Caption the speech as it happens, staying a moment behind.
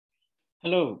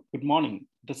Hello, good morning.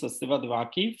 This is Siva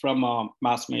Devaki from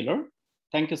MassMailer.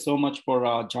 Thank you so much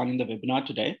for joining the webinar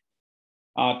today.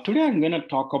 Today, I'm going to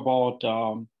talk about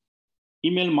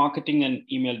email marketing and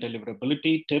email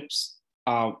deliverability tips,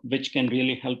 which can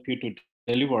really help you to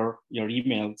deliver your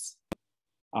emails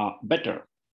better,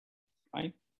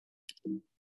 right?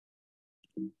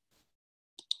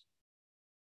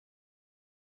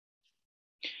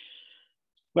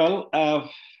 Well,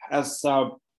 as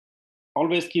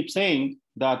always keep saying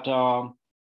that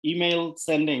email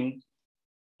sending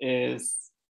is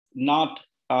not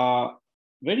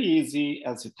very easy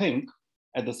as you think.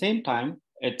 At the same time,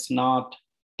 it's not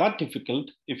that difficult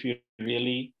if you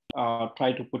really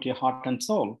try to put your heart and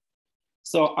soul.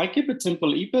 So I keep it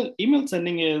simple. Email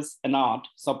sending is an art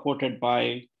supported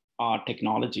by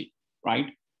technology, right?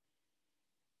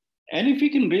 And if you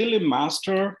can really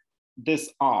master this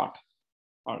art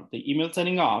or the email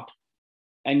sending art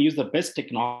and use the best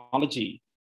technology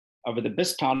with the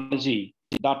best strategy,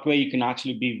 that way you can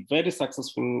actually be very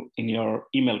successful in your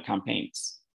email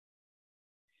campaigns.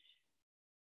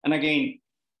 And again,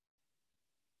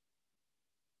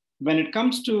 when it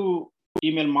comes to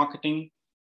email marketing,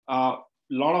 a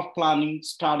lot of planning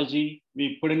strategy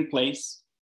we put in place,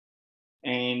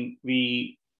 and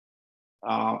we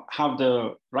have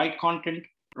the right content,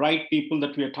 right people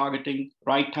that we are targeting,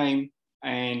 right time,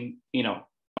 and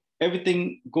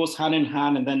everything goes hand in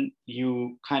hand, and then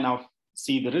you kind of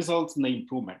see the results and the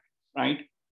improvement, right?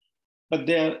 But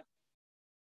there are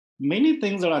many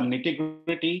things that are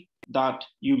nitty-gritty that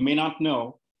you may not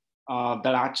know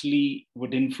that actually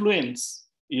would influence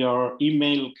your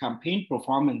email campaign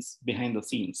performance behind the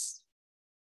scenes.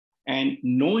 And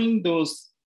knowing those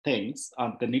things,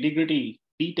 the nitty-gritty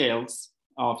details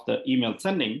of the email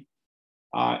sending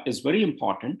is very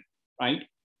important, right?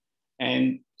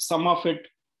 And some of it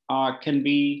can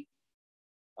be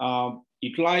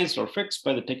utilized or fixed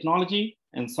by the technology,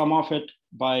 and some of it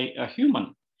by a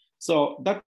human. So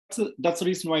that's the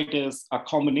reason why it is a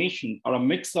combination or a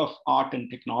mix of art and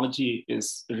technology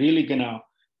is really gonna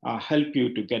help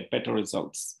you to get better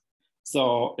results.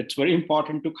 So it's very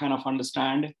important to kind of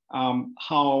understand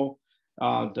how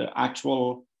the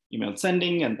actual email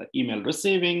sending and the email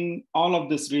receiving, all of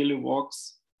this really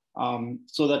works,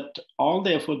 so that all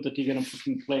the effort that you're going to put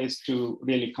in place to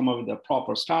really come up with a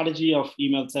proper strategy of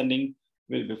email sending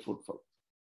will be fruitful.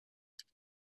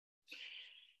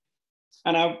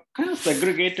 And I've kind of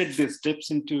segregated these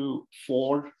tips into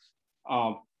four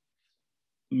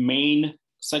main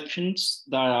sections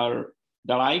that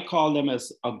I call them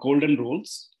as golden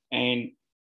rules. And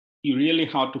you really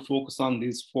have to focus on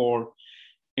these four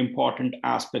important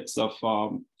aspects of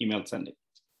email sending.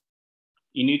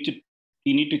 You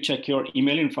need to check your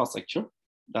email infrastructure.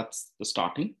 That's the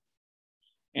starting.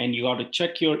 And you got to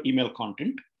check your email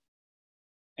content.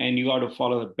 And you got to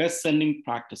follow the best sending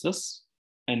practices.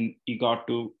 And you got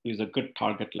to use a good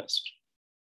target list.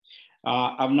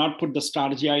 I've not put the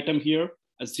strategy item here,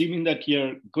 assuming that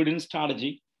you're good in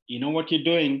strategy, you know what you're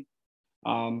doing,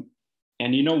 and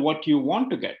you know what you want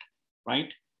to get,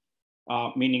 right?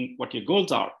 Meaning what your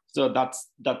goals are. So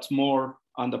that's more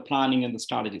on the planning and the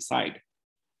strategy side.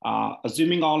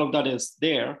 Assuming all of that is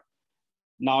there,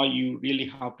 now you really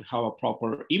have to have a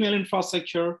proper email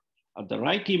infrastructure, the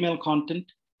right email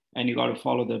content, and you got to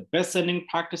follow the best sending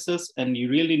practices, and you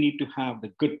really need to have the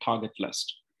good target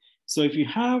list. So if you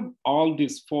have all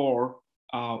these four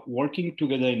working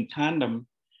together in tandem,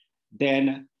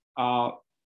 then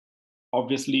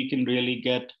obviously you can really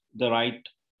get the right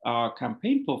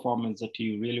campaign performance that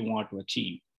you really want to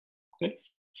achieve. Okay.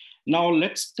 Now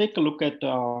let's take a look at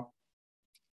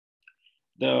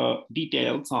the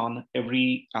details on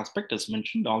every aspect as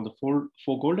mentioned, all the four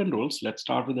golden rules. Let's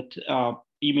start with the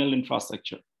email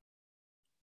infrastructure.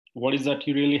 What is that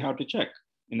you really have to check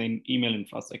in the email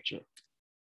infrastructure?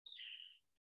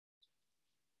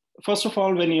 First of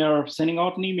all, when you're sending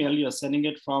out an email, you're sending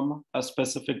it from a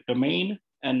specific domain,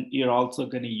 and you're also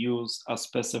going to use a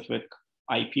specific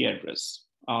IP address.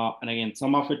 And again,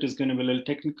 some of it is going to be a little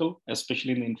technical,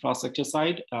 especially in the infrastructure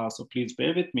side. So please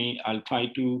bear with me. I'll try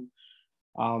to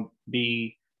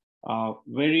be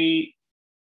very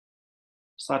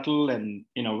subtle and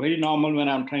very normal when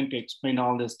I'm trying to explain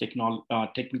all this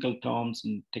technical terms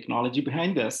and technology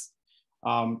behind this,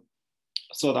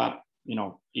 so that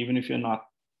even if you're not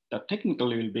that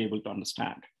technical, you'll be able to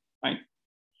understand, right?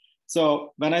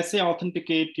 So when I say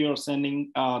authenticate your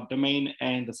sending domain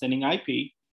and the sending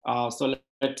IP, so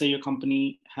let's say your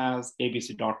company has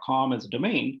abc.com as a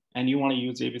domain, and you want to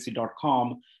use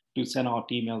abc.com to send out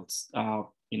emails,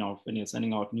 when you're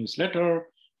sending out newsletter,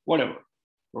 whatever,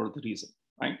 for the reason,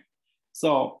 right?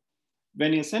 So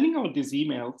when you're sending out these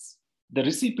emails, the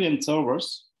recipient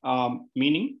servers,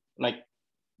 meaning like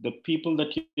the people that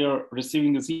you're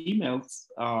receiving these emails,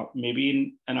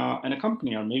 maybe in a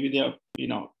company, or maybe they're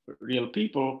real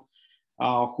people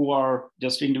who are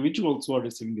just individuals who are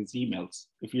receiving these emails.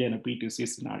 If you're in a B2C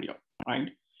scenario, right?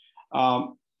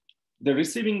 The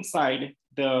receiving side,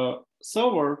 the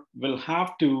server will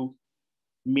have to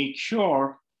make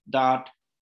sure that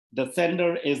the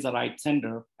sender is the right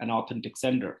sender, an authentic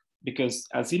sender, because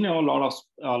as you know, a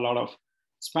lot of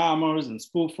spammers and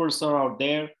spoofers are out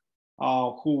there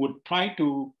who would try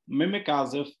to mimic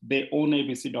as if they own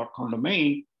abc.com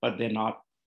domain, but they're not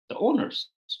the owners,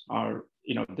 or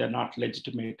they're not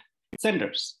legitimate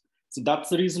senders. So that's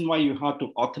the reason why you have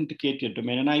to authenticate your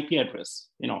domain and IP address.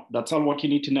 That's all what you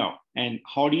need to know. And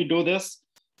how do you do this?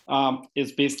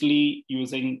 Is basically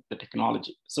using the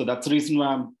technology. So that's the reason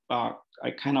why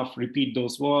I kind of repeat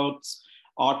those words.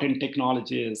 Art and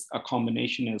technology is a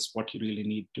combination, is what you really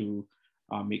need to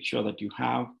make sure that you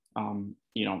have,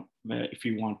 if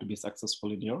you want to be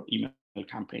successful in your email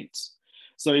campaigns.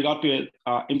 So you got to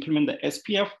implement the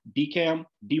SPF, DKM,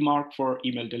 DMARC for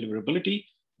email deliverability.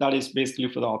 That is basically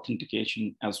for the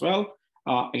authentication as well.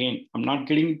 Again, I'm not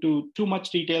getting into too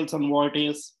much details on what it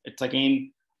is. It's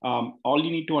again, all you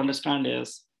need to understand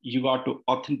is you got to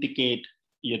authenticate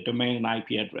your domain and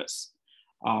IP address.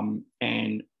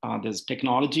 And there's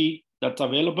technology that's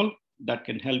available that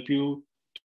can help you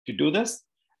to do this.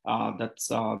 That's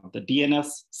the DNS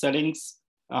settings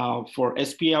for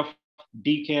SPF,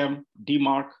 DKM,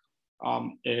 DMARC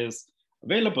is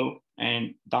available,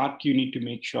 and that you need to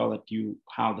make sure that you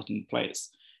have that in place.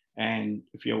 And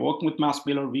if you're working with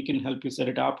MassMailer, we can help you set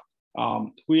it up.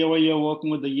 Whoever you're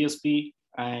working with, the ESP,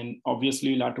 and obviously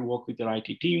you'll have to work with your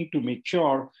IT team to make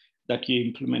sure that you're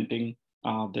implementing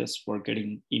this for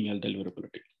getting email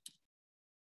deliverability.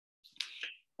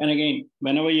 And again,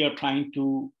 whenever you're trying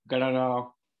to get on a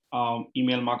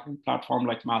email marketing platform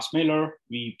like MassMailer,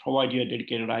 we provide you a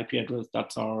dedicated IP address.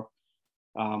 That's how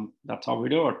we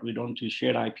do it. We don't use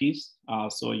shared IPs.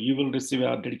 So you will receive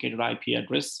a dedicated IP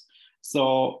address.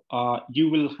 So you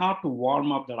will have to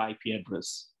warm up that IP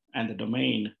address and the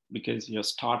domain, because you're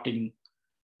just starting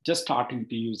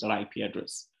to use that IP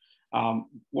address.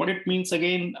 What it means,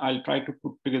 again, I'll try to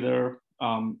put together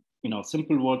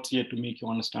simple words here to make you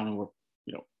understand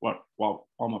what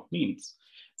warm up means.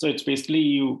 So it's basically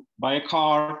you buy a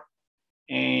car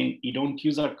and you don't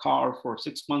use that car for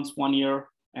 6 months, 1 year,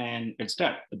 and it's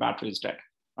dead. The battery is dead,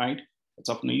 right? It's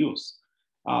of no use.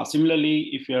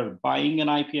 Similarly, if you're buying an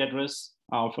IP address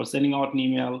for sending out an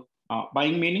email,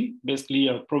 buying meaning basically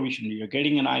you're provisioning, you're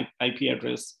getting an IP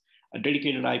address, a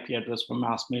dedicated IP address from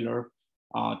MassMailer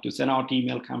to send out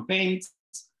email campaigns.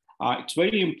 It's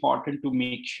very important to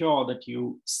make sure that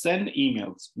you send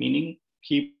emails, meaning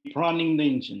keep running the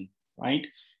engine, right?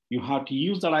 You have to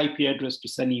use that IP address to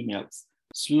send emails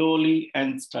slowly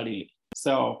and steadily.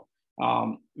 So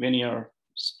when you're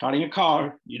starting a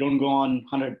car, you don't go on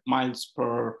 100 miles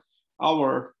per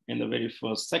hour in the very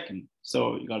first second.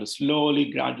 So you got to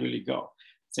slowly, gradually go.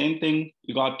 Same thing,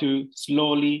 you got to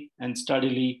slowly and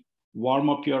steadily warm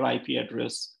up your IP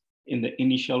address in the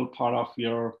initial part of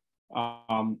your,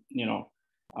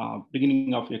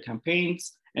 beginning of your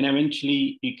campaigns. And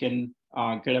eventually you can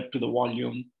get up to the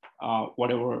volume,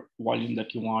 whatever volume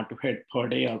that you want to hit per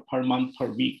day or per month, per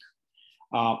week.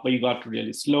 But you got to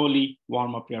really slowly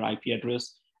warm up your IP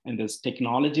address. And there's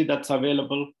technology that's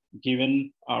available,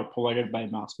 given or provided by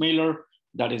MassMailer,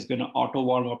 that is going to auto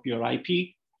warm up your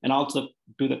IP and also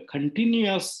do the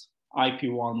continuous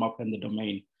IP warm up in the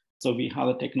domain. So we have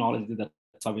the technology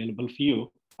that's available for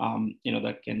you,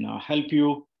 that can help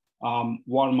you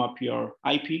warm up your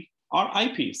IP or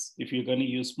IPs. If you're going to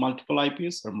use multiple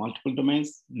IPs or multiple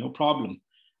domains, no problem.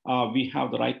 We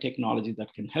have the right technology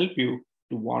that can help you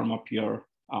to warm up your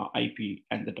IP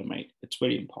and the domain. It's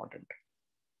very important.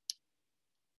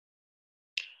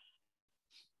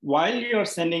 While you're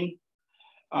sending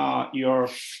your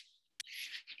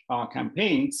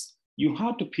campaigns, you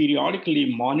have to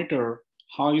periodically monitor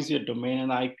how is your domain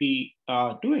and IP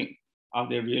doing. Are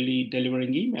they really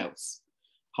delivering emails?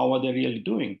 How are they really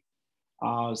doing?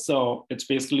 So it's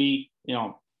basically,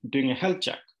 doing a health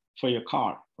check for your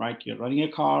car, right? You're running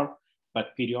a car,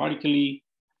 but periodically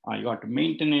you got to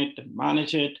maintain it and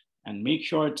manage it and make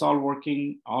sure it's all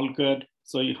working, all good.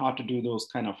 So you have to do those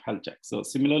kind of health checks. So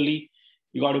similarly,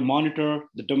 you got to monitor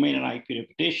the domain and IP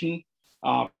reputation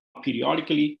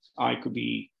periodically. It could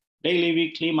be daily,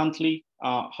 weekly, monthly,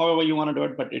 however you want to do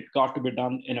it, but it got to be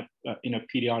done in a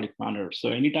periodic manner. So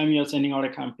anytime you're sending out a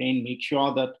campaign, make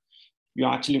sure that you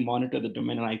actually monitor the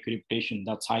domain and IP reputation.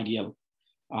 That's ideal.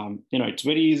 It's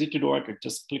very easy to do it.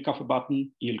 Just click of a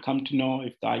button. You'll come to know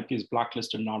if the IP is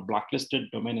blacklisted or not blacklisted,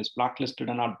 domain is blacklisted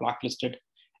or not blacklisted.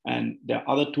 And there are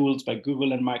other tools by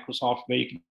Google and Microsoft where you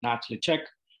can actually check,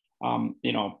 are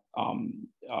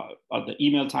the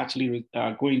emails actually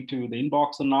going to the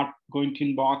inbox or not going to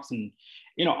inbox, and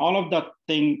all of that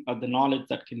thing, the knowledge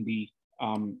that can be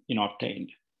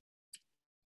obtained.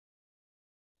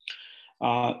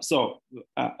 As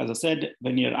I said,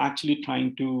 when you're actually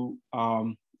trying to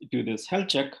do this health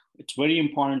check, it's very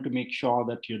important to make sure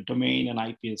that your domain and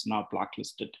IP is not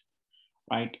blacklisted,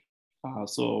 right?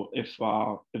 So if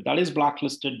that is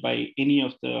blacklisted by any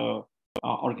of the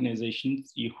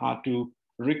organizations, you have to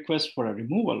request for a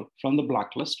removal from the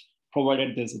blacklist,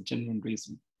 provided there's a genuine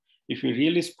reason. If you're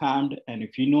really spammed and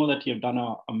if you know that you've done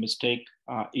a mistake,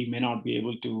 you may not be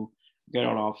able to get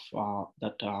out of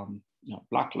that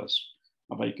blacklist,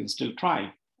 but you can still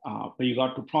try. But you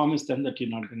got to promise them that you're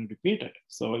not going to repeat it.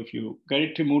 So if you get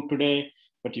it removed today,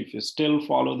 but if you still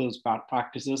follow those bad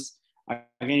practices,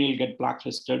 again, you'll get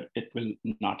blacklisted. It will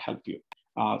not help you.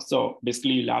 So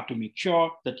basically, you'll have to make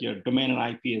sure that your domain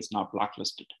and IP is not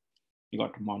blacklisted. You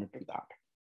got to monitor that.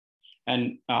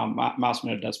 And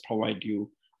MassMailer does provide you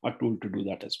a tool to do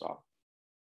that as well.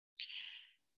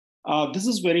 This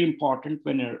is very important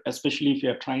when especially if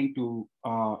you're trying to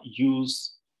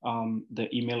use the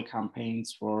email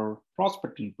campaigns for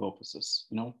prospecting purposes,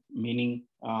 meaning,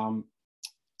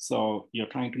 so you're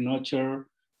trying to nurture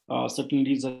certain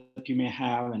leads that you may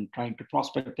have and trying to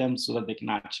prospect them so that they can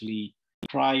actually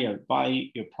try or buy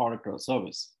your product or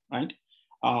service, right?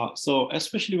 So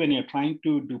especially when you're trying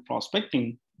to do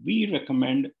prospecting, we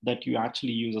recommend that you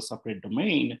actually use a separate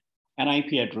domain and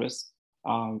IP address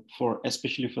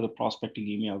especially for the prospecting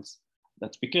emails.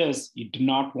 That's because you do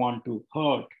not want to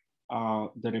hurt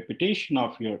the reputation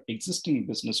of your existing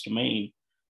business domain.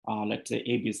 Let's say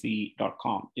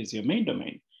abc.com is your main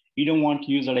domain. You don't want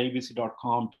to use at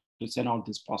abc.com to send out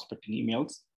these prospecting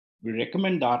emails. We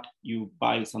recommend that you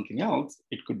buy something else.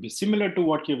 It could be similar to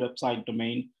what your website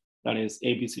domain, that is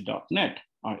abc.net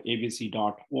or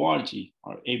abc.org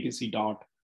or abc.us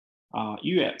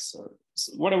or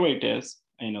whatever it is,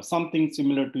 something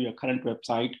similar to your current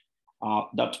website.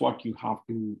 That's what you have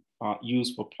to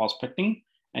use for prospecting.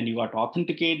 And you got to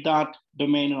authenticate that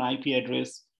domain and IP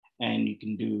address, and you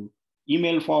can do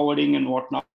email forwarding and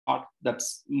whatnot.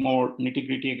 That's more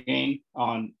nitty-gritty again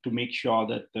to make sure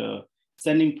that the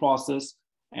sending process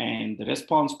and the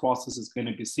response process is going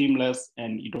to be seamless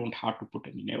and you don't have to put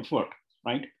any effort,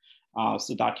 right?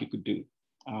 So that you could do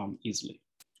easily.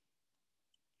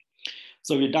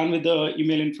 So we're done with the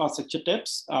email infrastructure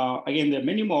tips. Again, there are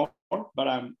many more, but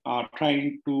I'm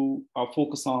trying to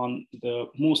focus on the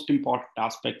most important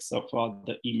aspects of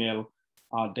the email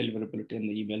deliverability and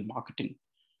the email marketing.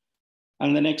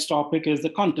 And the next topic is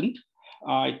the content.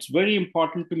 It's very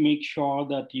important to make sure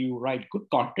that you write good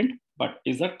content, but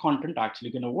is that content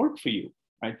actually going to work for you,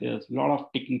 right? There's a lot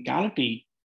of technicality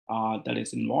that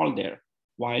is involved there.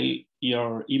 While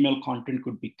your email content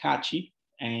could be catchy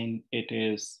and it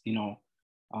is,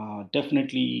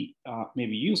 definitely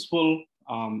maybe useful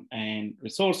and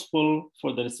resourceful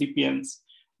for the recipients,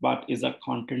 but is that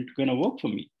content going to work for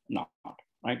me? Not,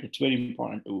 right? It's very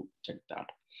important to check that.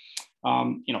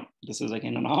 This is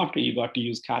again an art. You got to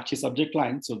use catchy subject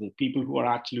lines so the people who are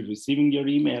actually receiving your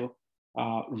email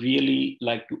really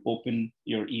like to open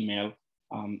your email,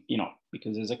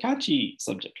 because there's a catchy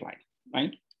subject line,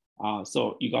 right?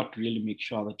 So you got to really make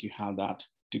sure that you have that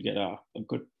to get a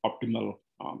good optimal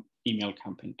email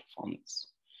campaign performance.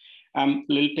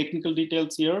 Little technical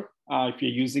details here. If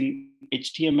you're using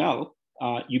HTML,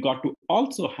 you got to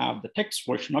also have the text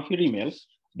version of your email.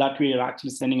 That way you're actually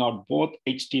sending out both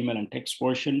HTML and text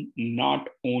version, not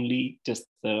only just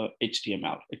the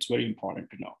HTML. It's very important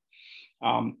to know.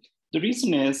 The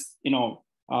reason is,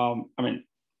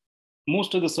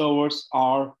 most of the servers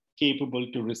are capable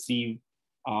to receive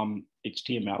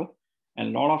HTML,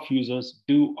 and a lot of users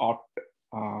do opt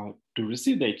to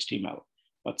receive the HTML.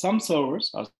 But some servers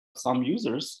or some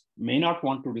users may not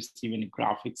want to receive any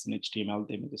graphics in HTML.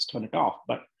 They may just turn it off.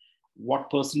 But what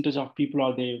percentage of people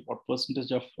are they? What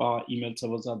percentage of email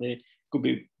servers are they? It could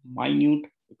be minute.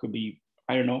 It could be,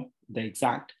 I don't know, the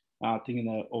exact thing in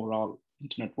the overall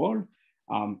internet world.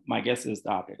 My guess is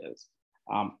that it is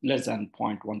less than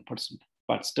 0.1%,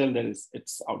 but still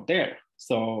it's out there.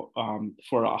 So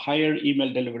for a higher email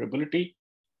deliverability,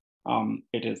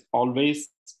 it is always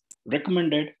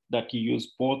recommended that you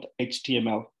use both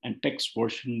HTML and text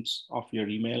versions of your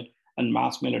email, and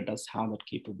MassMailer does have that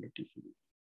capability for you.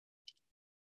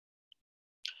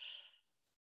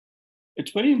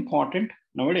 It's very important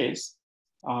nowadays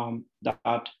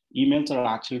that emails are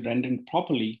actually rendered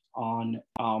properly on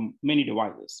many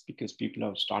devices, because people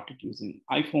have started using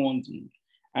iPhones and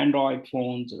Android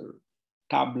phones or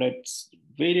tablets,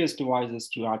 various devices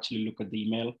to actually look at the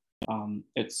email.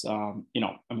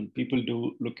 People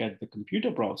do look at the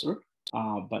computer browser,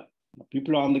 but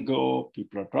people are on the go,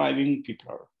 people are driving,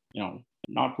 people are,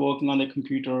 not working on their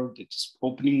computer, they're just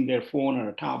opening their phone or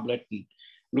a tablet and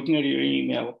looking at your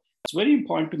email. It's very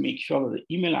important to make sure that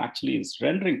the email actually is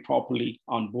rendering properly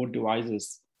on both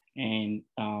devices, and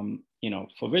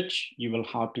for which you will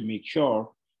have to make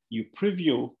sure you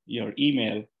preview your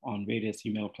email on various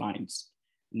email clients.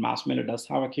 MassMailer does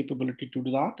have a capability to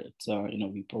do that. It's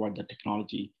we provide the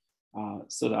technology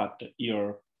so that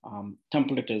your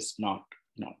template is not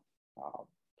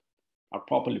are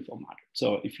properly formatted.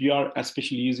 So if you are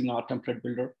especially using our template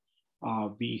builder,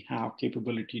 we have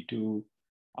capability to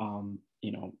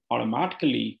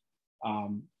automatically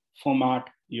format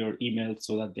your emails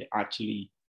so that they actually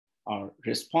are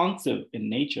responsive in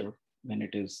nature when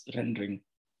it is rendering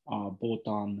both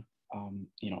on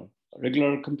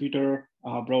regular computer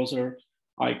browser,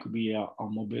 or it could be a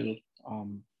mobile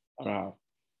or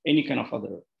any kind of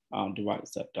other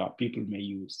device that people may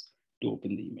use to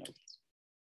open the emails.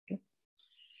 Okay.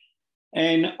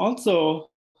 And also,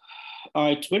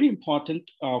 it's very important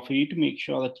for you to make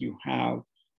sure that you have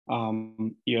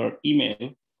your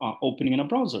email opening in a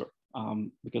browser,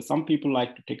 because some people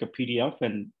like to take a PDF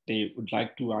and they would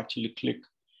like to actually click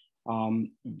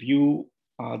view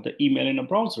the email in a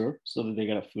browser so that they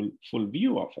get a full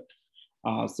view of it.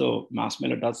 So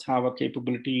MassMailer does have a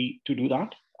capability to do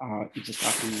that. You just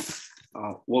have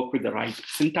to work with the right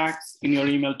syntax in your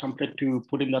email template to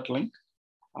put in that link.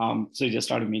 So you just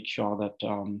have to make sure that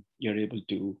you're able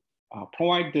to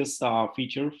provide this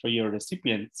feature for your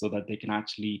recipient so that they can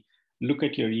actually look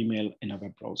at your email in a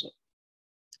web browser.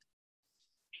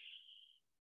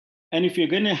 And if you're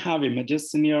going to have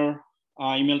images in your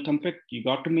email template, you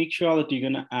got to make sure that you're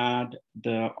going to add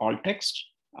the alt text.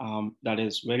 That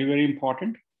is very, very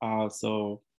important.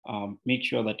 So make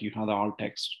sure that you have the alt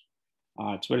text.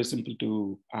 It's very simple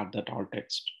to add that alt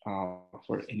text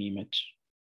for any image.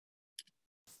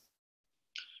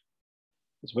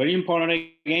 It's very important,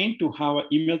 again, to have an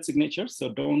email signature. So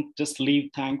don't just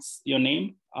leave thanks your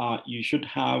name. You should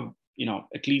have,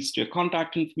 at least your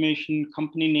contact information,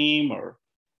 company name, or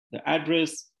the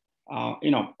address.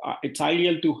 It's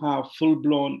ideal to have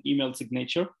full-blown email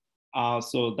signature.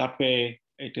 So that way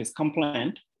it is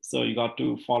compliant. So you got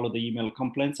to follow the email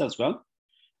compliance as well.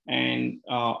 And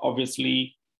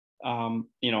obviously,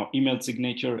 email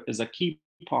signature is a key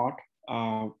part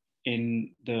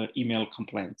in the email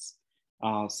compliance.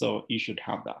 So you should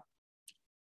have that.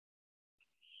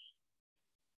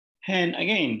 And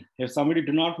again, if somebody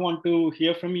do not want to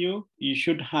hear from you, you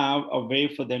should have a way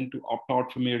for them to opt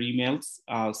out from your emails.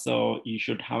 So you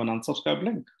should have an unsubscribe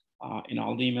link in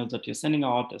all the emails that you're sending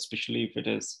out, especially if it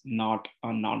is not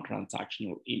a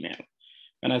non-transactional email.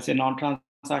 When I say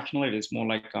non-transactional, it is more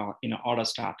like order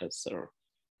status, or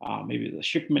maybe the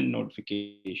shipment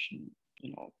notification,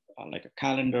 like a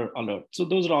calendar alert. So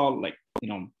those are all like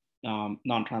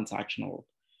non-transactional.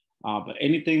 But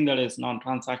anything that is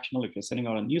non-transactional, if you're sending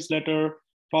out a newsletter,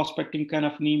 prospecting kind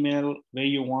of an email where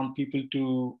you want people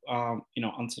to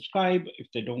unsubscribe, if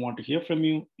they don't want to hear from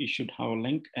you, you should have a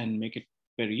link and make it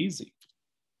very easy.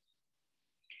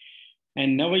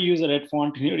 And never use a red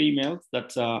font in your emails.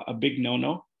 That's a big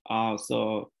no-no.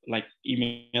 So like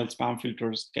email spam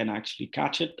filters can actually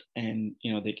catch it, and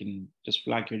they can just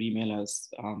flag your email as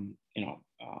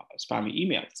spammy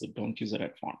email. So don't use a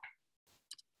red font.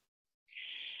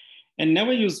 And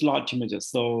never use large images.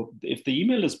 So if the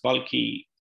email is bulky,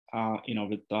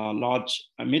 with large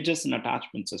images and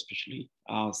attachments especially,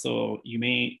 so you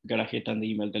may get a hit on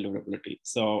the email deliverability.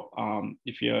 So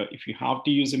if you have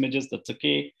to use images, that's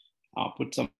okay.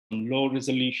 Put some low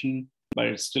resolution, but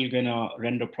it's still gonna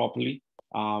render properly.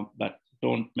 But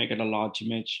don't make it a large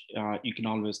image. You can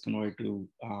always convert it to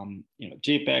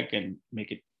JPEG and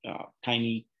make it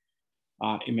tiny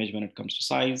image when it comes to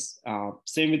size.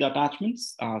 Same with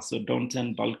attachments. So don't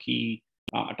send bulky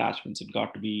attachments. It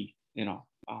got to be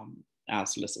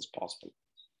as less as possible.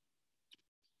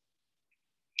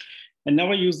 And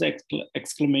never use the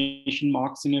exclamation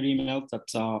marks in your emails.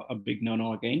 That's a big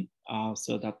no-no again.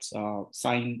 So that's a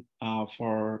sign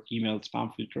for email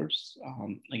spam filters.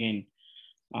 Again,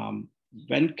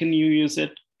 when can you use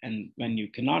it and when you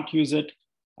cannot use it?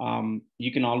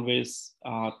 You can always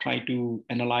try to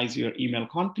analyze your email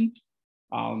content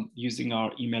using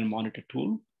our email monitor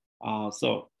tool.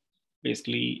 So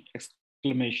basically,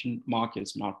 exclamation mark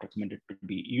is not recommended to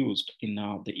be used in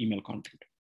the email content.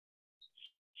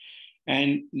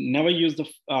 And never use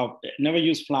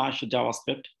Flash or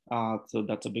JavaScript. So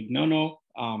that's a big no-no.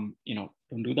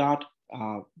 Don't do that.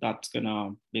 That's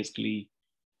gonna basically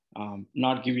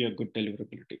not give you a good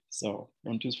deliverability. So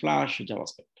don't use Flash or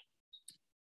JavaScript.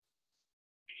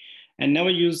 And never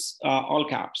use all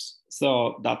caps.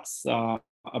 So that's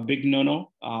a big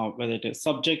no-no. Whether it is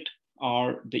subject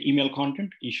or the email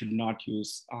content, you should not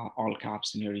use all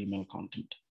caps in your email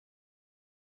content.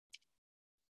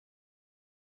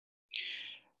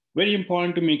 Very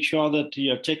important to make sure that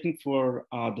you're checking for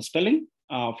the spelling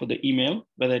for the email,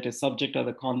 whether it is subject or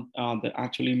the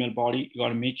actual email body. You got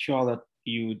to make sure that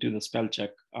you do the spell check.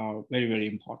 Very, very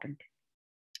important.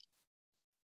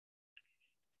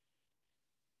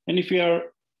 And if you are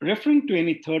referring to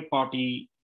any third-party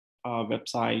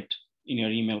website in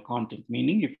your email content,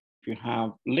 meaning if you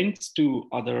have links to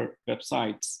other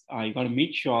websites, you got to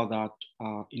make sure that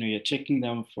you're checking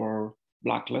them for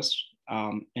blacklist.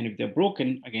 And if they're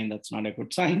broken, again, that's not a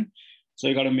good sign. So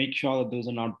you got to make sure that those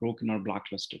are not broken or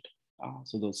blacklisted.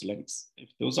 So those links, if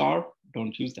those are,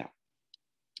 don't use them.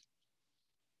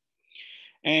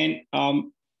 And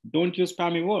don't use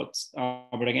spammy words.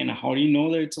 But again, how do you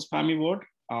know that it's a spammy word?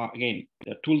 Again,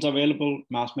 the tools available.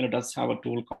 MassMailer does have a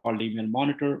tool called Email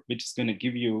Monitor, which is going to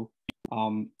give you,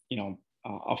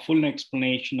 a full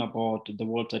explanation about the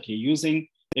words that you're using.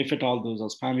 If at all those are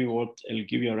spammy words, it'll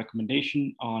give you a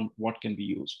recommendation on what can be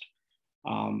used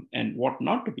and what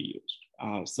not to be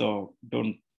used. So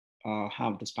don't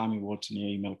have the spammy words in your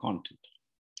email content.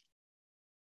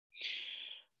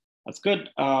 That's good.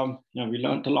 We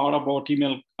learned a lot about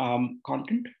email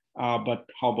content, but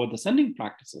how about the sending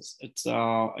practices? It's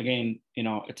again,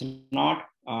 it's not.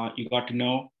 You got to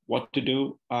know what to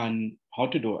do and how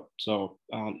to do it. So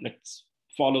let's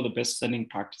follow the best sending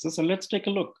practices and let's take a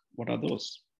look. What are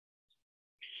those?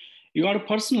 You got to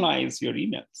personalize your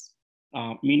emails,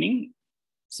 meaning,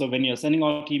 so when you're sending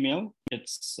out email,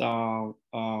 it's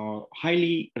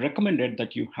highly recommended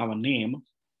that you have a name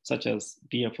such as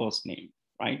dear first name,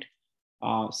 right?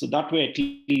 So that way, at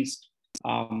least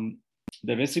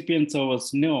the recipient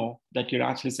servers know that you're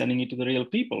actually sending it to the real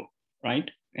people,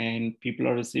 right? And people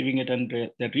are receiving it and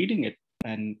they're reading it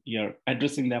and you're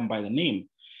addressing them by the name.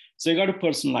 So you got to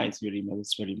personalize your email.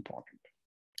 It's very important.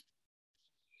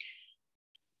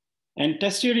 And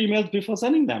test your emails before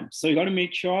sending them. So you got to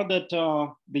make sure that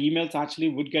the emails actually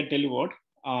would get delivered.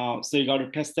 So you got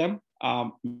to test them,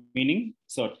 meaning,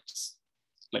 so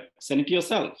like send it to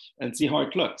yourself and see how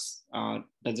it looks.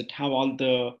 Does it have all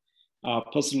the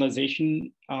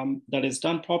personalization that is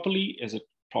done properly? Is it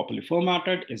properly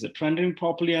formatted? Is it rendering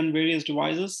properly on various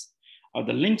devices? Are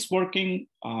the links working?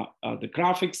 Are the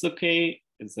graphics okay?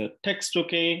 Is the text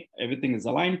okay? Everything is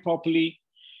aligned properly.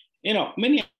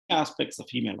 Many aspects of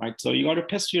email, right? So you got to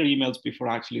test your emails before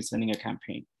actually sending a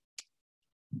campaign.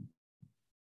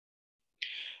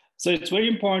 So it's very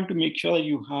important to make sure that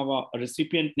you have a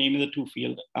recipient name in the to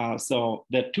field. So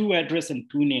the to address and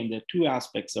to name, the two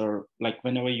aspects are like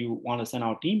whenever you want to send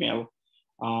out email,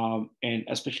 and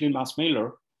especially in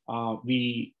MassMailer, while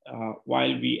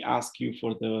we ask you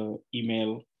for the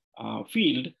email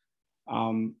field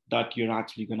that you're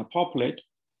actually going to populate,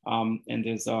 and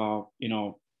there's a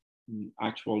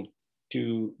actual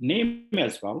to name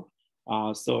as well.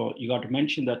 So you got to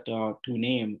mention that to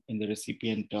name in the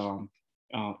recipient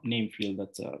name field.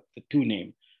 That's the to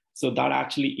name. So that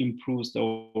actually improves the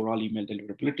overall email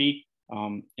deliverability.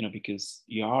 Because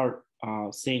you are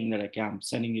saying that I'm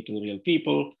sending it to the real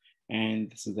people,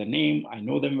 and this is the name. I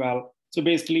know them well. So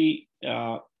basically,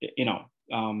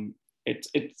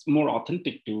 it's more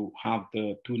authentic to have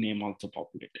the to name also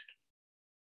populated.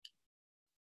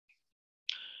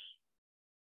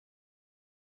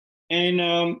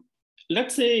 And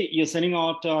let's say you're sending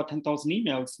out 10,000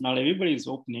 emails. Not everybody is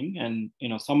opening, and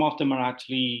some of them are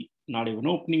actually not even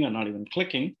opening or not even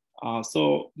clicking.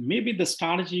 So maybe the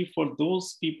strategy for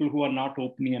those people who are not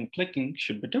opening and clicking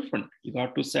should be different. You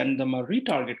got to send them a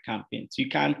retarget campaign. So you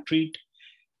can't treat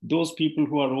those people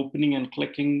who are opening and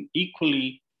clicking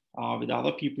equally with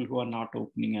other people who are not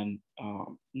opening and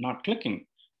not clicking.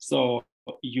 So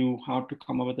you have to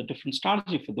come up with a different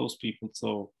strategy for those people.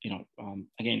 So,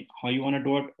 again, how you want to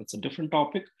do it, it's a different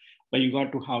topic, but you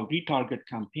got to have retarget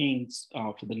campaigns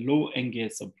for the low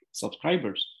engaged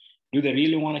subscribers. Do they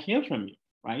really want to hear from you,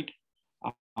 right?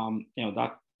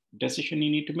 That decision you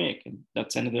need to make. And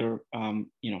that's another,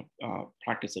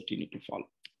 practice that you need to follow.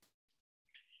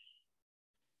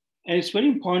 And it's very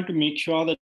important to make sure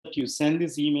that you send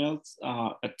these emails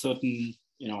at certain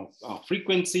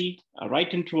frequency,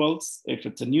 right intervals. If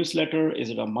it's a newsletter,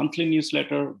 is it a monthly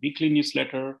newsletter, weekly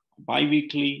newsletter,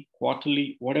 bi-weekly,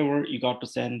 quarterly, whatever, you got to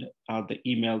send the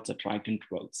emails at right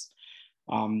intervals.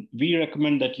 We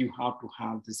recommend that you have to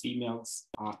have these emails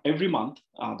every month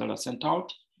that are sent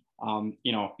out.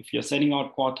 If you're sending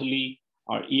out quarterly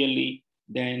or yearly,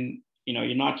 then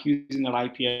you're not using an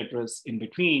IP address in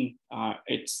between.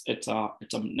 It's a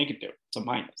negative, it's a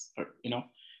minus.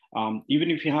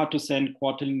 Even if you have to send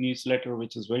quarterly newsletter,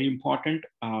 which is very important,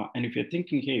 and if you're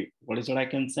thinking, hey, what is it I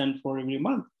can send for every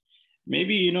month?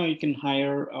 Maybe you can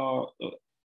hire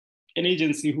an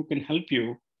agency who can help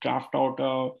you draft out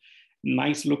a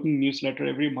nice looking newsletter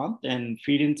every month and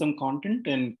feed in some content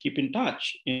and keep in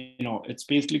touch. It's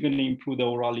basically going to improve the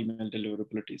overall email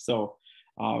deliverability. So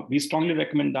we strongly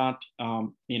recommend that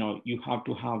you have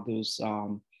to have those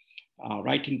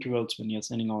right intervals when you're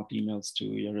sending out emails to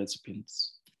your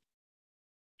recipients.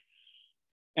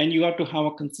 And you have to have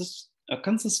a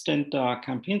consistent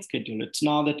campaign schedule. It's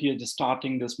not that you're just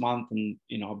starting this month and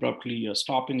abruptly you're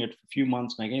stopping it for a few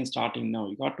months and again starting. No,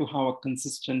 you got to have a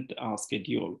consistent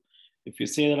schedule. If you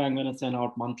say that I'm going to send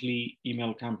out monthly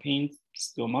email campaigns,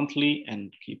 just go monthly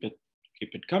and keep it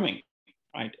coming,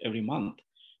 right, every month.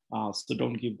 So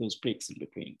don't give those breaks in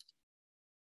between.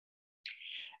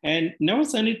 And never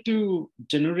send it to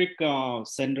generic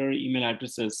sender email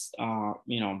addresses.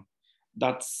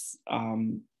 That's,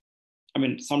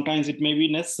 sometimes it may be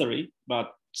necessary,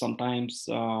 but sometimes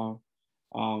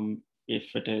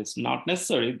if it is not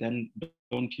necessary, then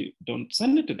don't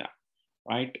send it to them,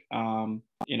 right?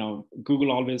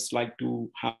 Google always like to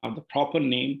have the proper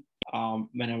name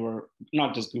whenever,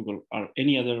 not just Google or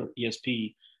any other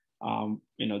ESP,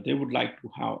 they would like to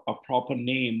have a proper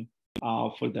name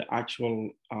for the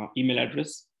actual email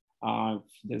address. If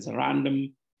there's a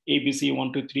random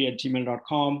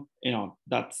abc123@gmail.com,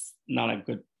 that's not a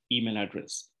good email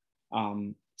address.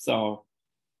 So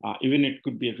even it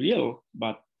could be real,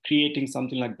 but creating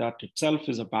something like that itself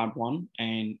is a bad one.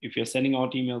 And if you're sending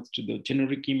out emails to the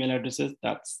generic email addresses,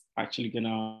 that's actually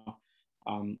gonna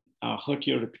hurt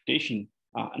your reputation.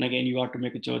 And again, you have to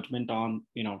make a judgment on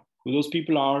who those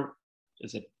people are.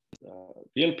 Is it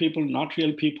real people, not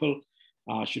real people?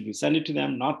 Should we send it to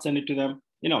them, not send it to them?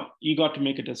 You got to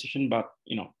make a decision, but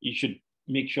you should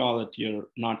make sure that you're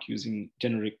not using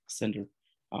generic sender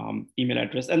email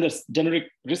address and there's generic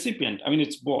recipient.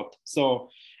 It's both. So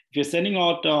if you're sending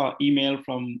out email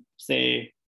from,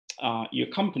 say, your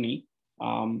company,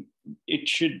 it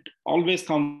should always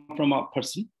come from a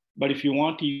person. But if you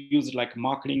want to use it like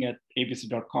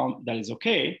marketing@abc.com, that is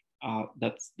okay.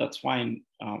 That's fine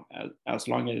as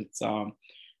long as it's a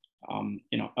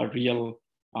real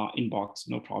inbox,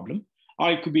 no problem.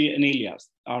 Or it could be an alias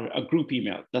or a group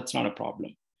email. That's not a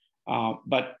problem.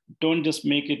 But don't just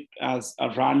make it as a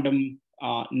random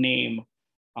name,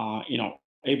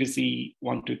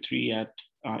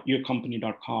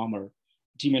 abc123@yourcompany.com or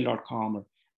gmail.com. Or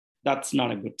that's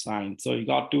not a good sign. So you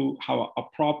got to have a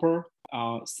proper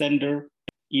sender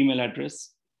email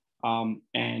address. And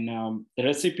the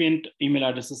recipient email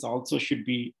addresses also should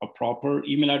be a proper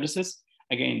email addresses.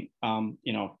 Again,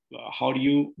 how do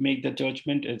you make the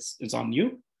judgment is on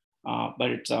you,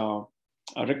 but it's a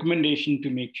recommendation to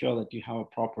make sure that you have a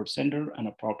proper sender and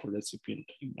a proper recipient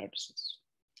email addresses.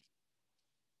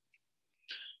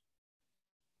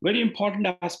 Very important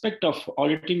aspect of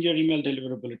auditing your email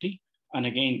deliverability. And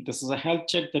again, this is a health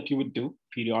check that you would do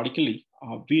periodically.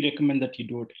 We recommend that you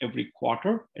do it every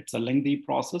quarter. It's a lengthy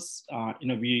process.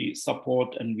 We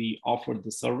support and we offer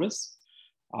the service.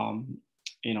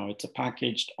 It's a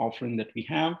packaged offering that we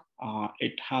have.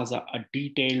 It has a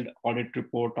detailed audit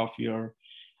report of your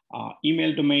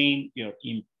email domain, your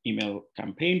email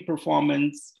campaign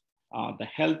performance, the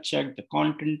health check, the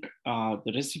content,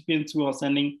 the recipients who are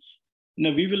sending.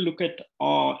 We will look at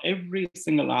every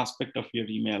single aspect of your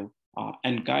email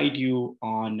and guide you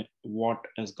on what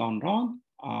has gone wrong,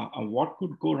 what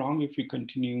could go wrong if you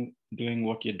continue doing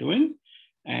what you're doing,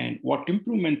 and what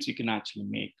improvements you can actually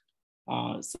make.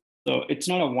 So it's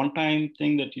not a one-time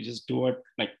thing that you just do it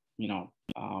like,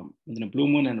 within a blue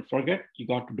moon and forget. You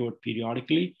got to do it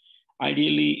periodically.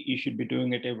 Ideally, you should be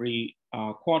doing it every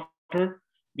quarter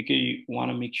because you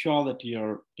want to make sure that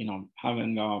you're,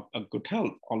 having a good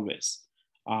health always.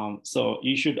 So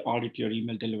you should audit your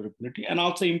email deliverability and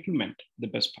also implement the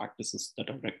best practices that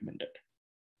are recommended.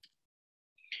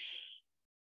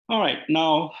 All right,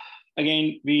 now,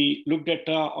 again, we looked at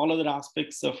all other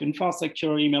aspects of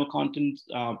infrastructure, email content,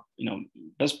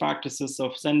 best practices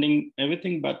of sending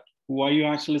everything, but who are you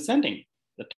actually sending?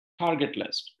 The target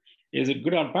list. Is it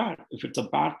good or bad? If it's a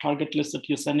bad target list that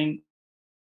you're sending,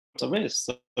 it's a waste.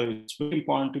 So it's very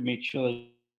important to make sure that you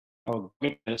have a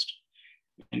good list.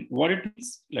 And what it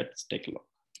is, let's take a look.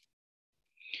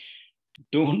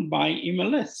 don't buy email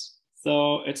lists.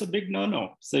 So it's a big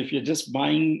no-no. So if you're just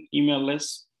buying email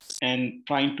lists and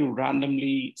trying to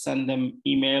randomly send them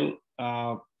email,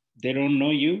 they don't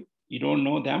know you, you don't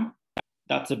know them,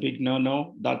 that's a big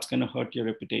no-no. That's going to hurt your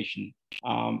reputation.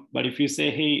 But if you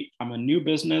say, hey, I'm a new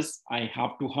business, I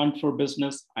have to hunt for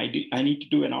business, I need to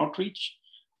do an outreach,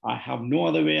 I have no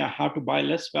other way, I have to buy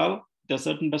less. Well, there's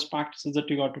certain best practices that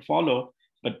you got to follow,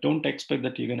 but don't expect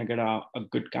that you're going to get a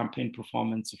good campaign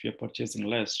performance if you're purchasing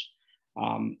less.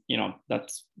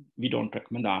 We don't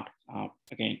recommend that.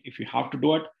 Again, if you have to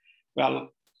do it, well,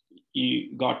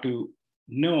 you got to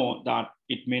know that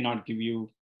it may not give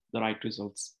you the right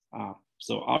results.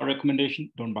 So our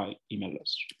recommendation, don't buy email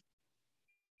lists.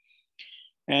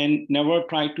 And never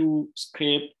try to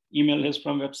scrape email lists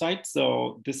from websites.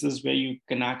 So this is where you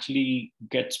can actually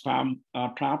get spam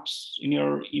traps in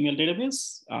your email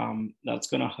database. That's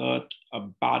going to hurt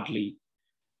badly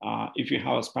if you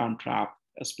have a spam trap,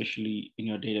 especially in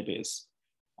your database.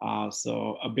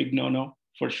 So a big no-no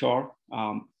for sure.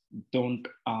 Don't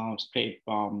scrape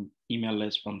email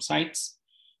lists from sites.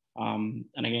 And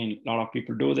again, a lot of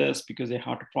people do this because they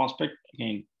have to prospect.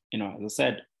 Again, as I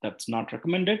said, that's not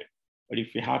recommended. But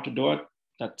if you have to do it,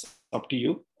 that's up to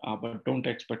you. But don't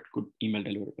expect good email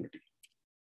deliverability.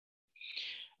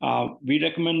 We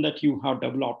recommend that you have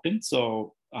double opt-in.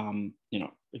 So,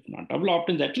 if not double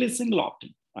opt-in, at least single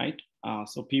opt-in, right?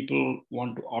 So people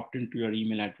want to opt into your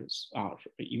email address,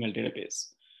 email database.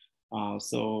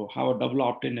 So have a double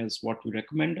opt-in is what we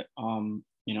recommend, on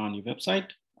your website.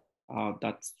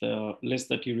 That's the list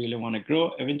that you really want to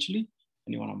grow eventually,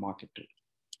 and you want to market to.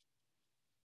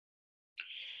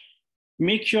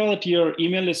 Make sure that your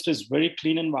email list is very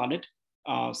clean and valid.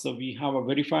 So we have a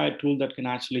verifier tool that can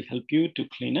actually help you to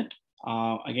clean it.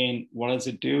 Again, what does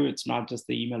it do? It's not just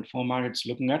the email format it's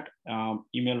looking at.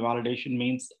 Email validation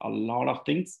means a lot of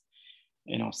things,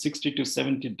 60 to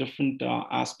 70 different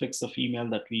aspects of email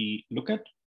that we look at,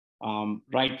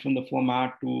 right from the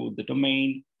format to the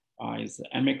domain. Is the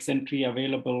MX entry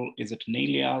available? Is it an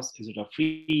alias? Is it a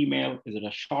free email? Is it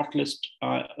a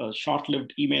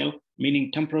short-lived email,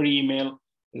 meaning temporary email?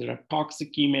 Is it a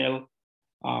toxic email?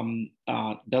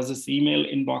 Does this email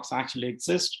inbox actually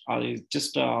exist? Or is it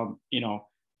just a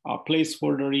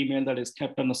placeholder email that is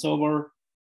kept on the server?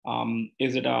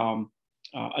 Is it a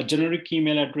generic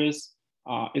email address?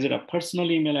 Is it a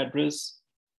personal email address?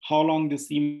 How long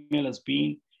this email has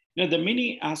been? There are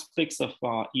many aspects of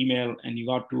email, and you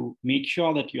got to make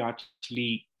sure that you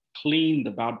actually clean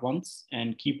the bad ones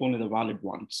and keep only the valid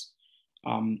ones.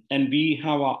 And we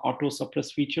have our auto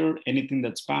suppress feature. Anything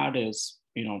that's bad is,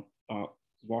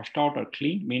 washed out or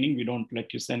clean, meaning we don't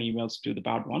let you send emails to the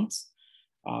bad ones.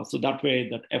 So that way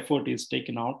that effort is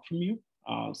taken out from you.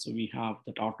 So we have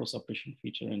that auto suppression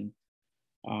feature in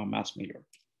MassMailer.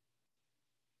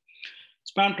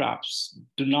 Spam traps.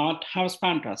 Do not have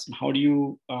spam traps. And how do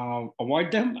you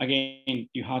avoid them? Again,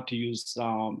 you have to use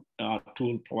a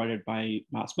tool provided by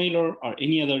MassMailer or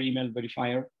any other email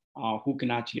verifier who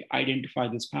can actually identify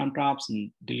the spam traps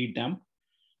and delete them.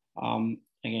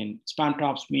 Again, spam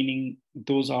traps meaning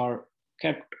those are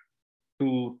kept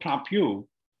to trap you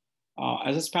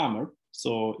as a spammer.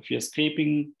 So if you're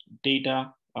scraping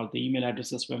data or the email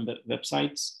addresses from the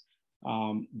websites,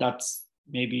 that's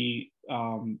maybe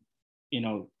a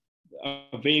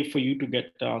way for you to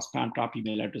get spam trap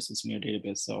email addresses in your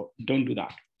database. So don't do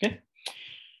that, okay?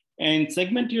 And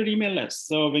segment your email list.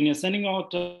 So when you're sending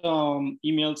out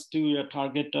emails to your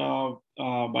target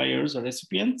buyers or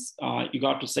recipients, you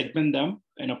got to segment them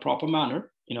in a proper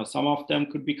manner. Some of them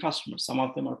could be customers, some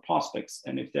of them are prospects.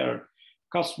 And if they're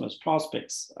customers,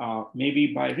 prospects,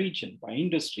 maybe by region, by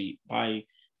industry, by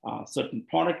certain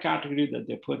product category that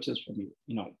they purchase from you,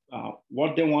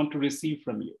 what they want to receive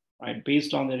from you, right?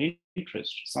 Based on their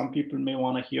interest. Some people may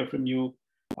want to hear from you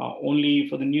only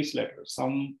for the newsletter,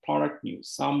 some product news,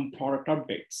 some product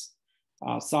updates,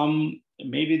 some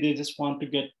maybe they just want to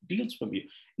get deals from you.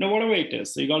 Whatever it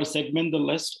is. So you got to segment the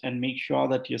list and make sure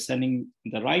that you're sending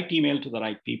the right email to the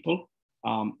right people.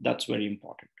 That's very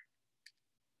important.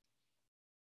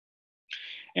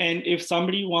 And if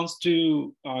somebody wants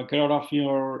to get out of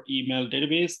your email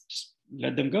database, just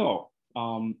let them go.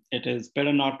 It is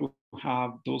better not to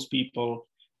have those people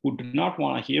who do not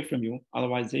want to hear from you.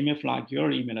 Otherwise, they may flag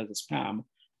your email as a spam.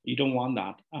 You don't want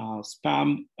that.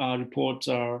 Spam reports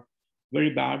are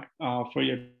very bad for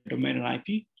your domain and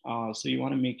IP. So you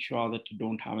want to make sure that you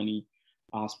don't have any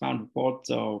spam reports.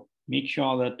 So make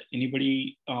sure that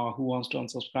anybody who wants to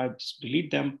unsubscribe, just delete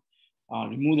them,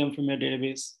 remove them from your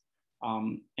database.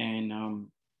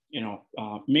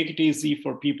 make it easy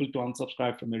for people to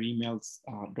unsubscribe from your emails.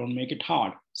 Don't make it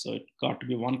hard. So it got to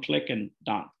be one click and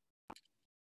done.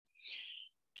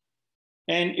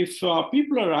 And if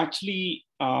people are actually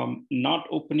not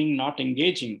opening, not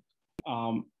engaging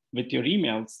with your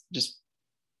emails, just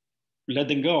let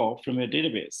them go from your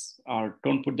database or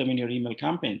don't put them in your email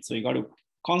campaign. So you got to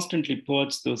constantly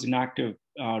purge those inactive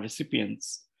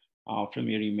recipients from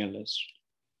your email list.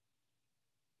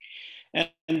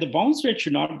 And the bounce rate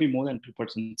should not be more than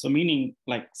 2%. So meaning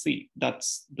like, see,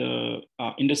 that's the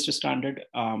industry standard.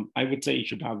 I would say you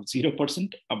should have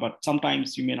 0%, but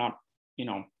sometimes you may not,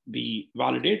 be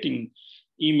validating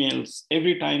emails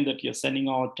every time that you're sending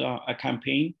out a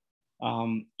campaign.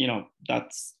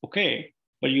 That's okay,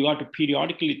 but you got to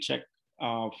periodically check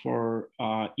for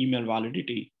email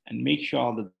validity and make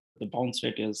sure that the bounce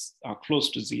rate is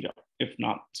close to 0, if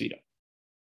not 0.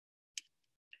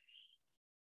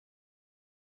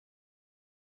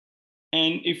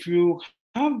 And if you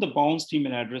have the bounced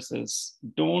email addresses,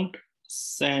 don't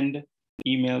send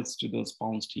emails to those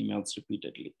bounced emails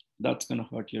repeatedly. That's going to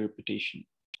hurt your reputation.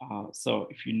 So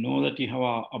if you know that you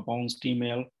have a bounced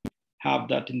email, have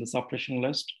that in the suppression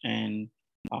list. And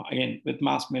again, with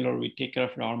MassMailer, we take care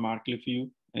of it automatically for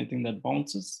you. Anything that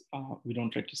bounces, we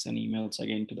don't try to send emails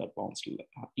again to that bounced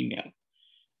email.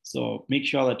 So make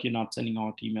sure that you're not sending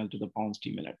out email to the bounced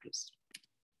email address.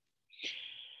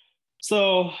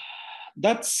 So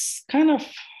that's kind of,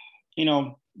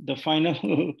 the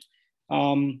final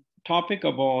topic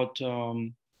about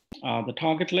the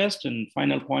target list, and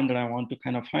final point that I want to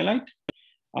kind of highlight.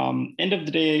 End of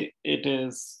the day, it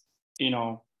is,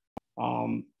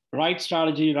 right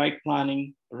strategy, right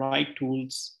planning, right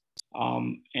tools,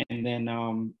 and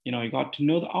then, you got to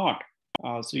know the art.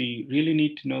 So you really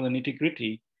need to know the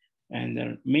nitty-gritty. And there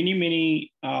are many,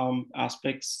 many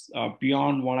aspects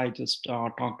beyond what I just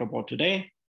talked about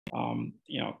today.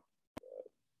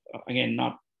 Again,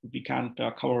 we can't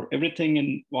cover everything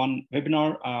in one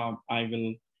webinar. I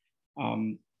will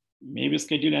maybe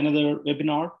schedule another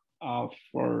webinar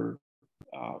to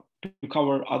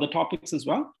cover other topics as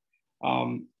well.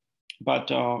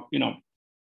 But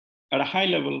at a high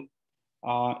level,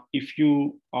 if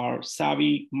you are a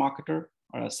savvy marketer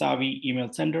or a savvy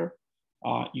email sender,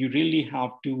 you really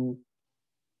have to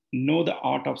know the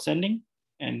art of sending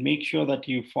and make sure that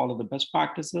you follow the best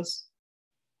practices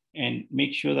and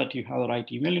make sure that you have the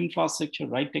right email infrastructure,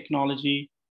 right technology,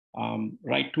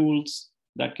 right tools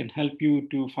that can help you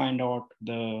to find out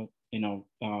the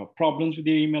problems with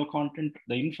your email content,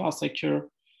 the infrastructure,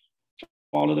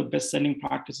 follow the best sending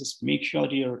practices, make sure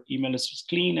that your email list is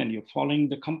clean and you're following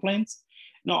the complaints.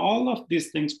 Now, all of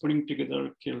these things putting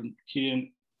together can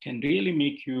really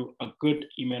make you a good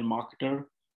email marketer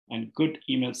and good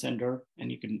email sender,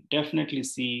 and you can definitely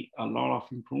see a lot of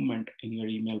improvement in your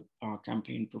email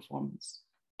campaign performance.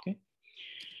 Okay.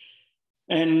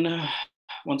 And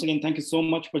once again, thank you so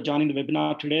much for joining the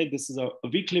webinar today. This is a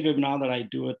weekly webinar that I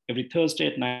do every Thursday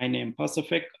at 9 a.m.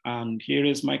 Pacific. And here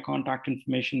is my contact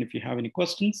information if you have any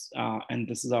questions. And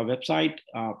this is our website.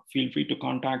 Feel free to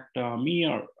contact me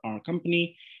or our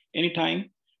company anytime.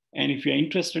 And if you're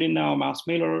interested in our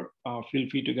MassMailer, feel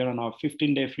free to get on our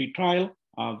 15-day free trial.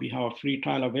 We have a free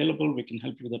trial available. We can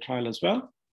help you with the trial as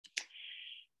well.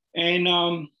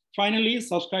 And finally,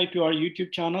 subscribe to our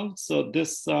YouTube channel. So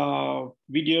this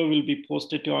video will be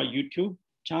posted to our YouTube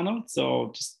channel.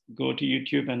 So just go to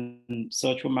YouTube and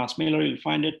search for MassMailer. You'll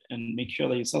find it and make sure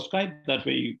that you subscribe. That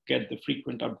way you get the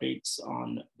frequent updates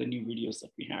on the new videos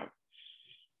that we have.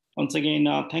 Once again,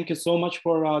 thank you so much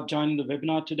for joining the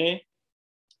webinar today.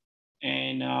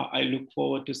 And I look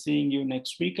forward to seeing you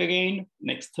next week again,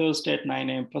 next Thursday at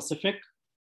 9 a.m. Pacific.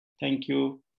 Thank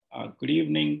you. Good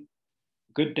evening,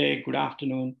 good day, good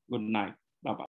afternoon, good night.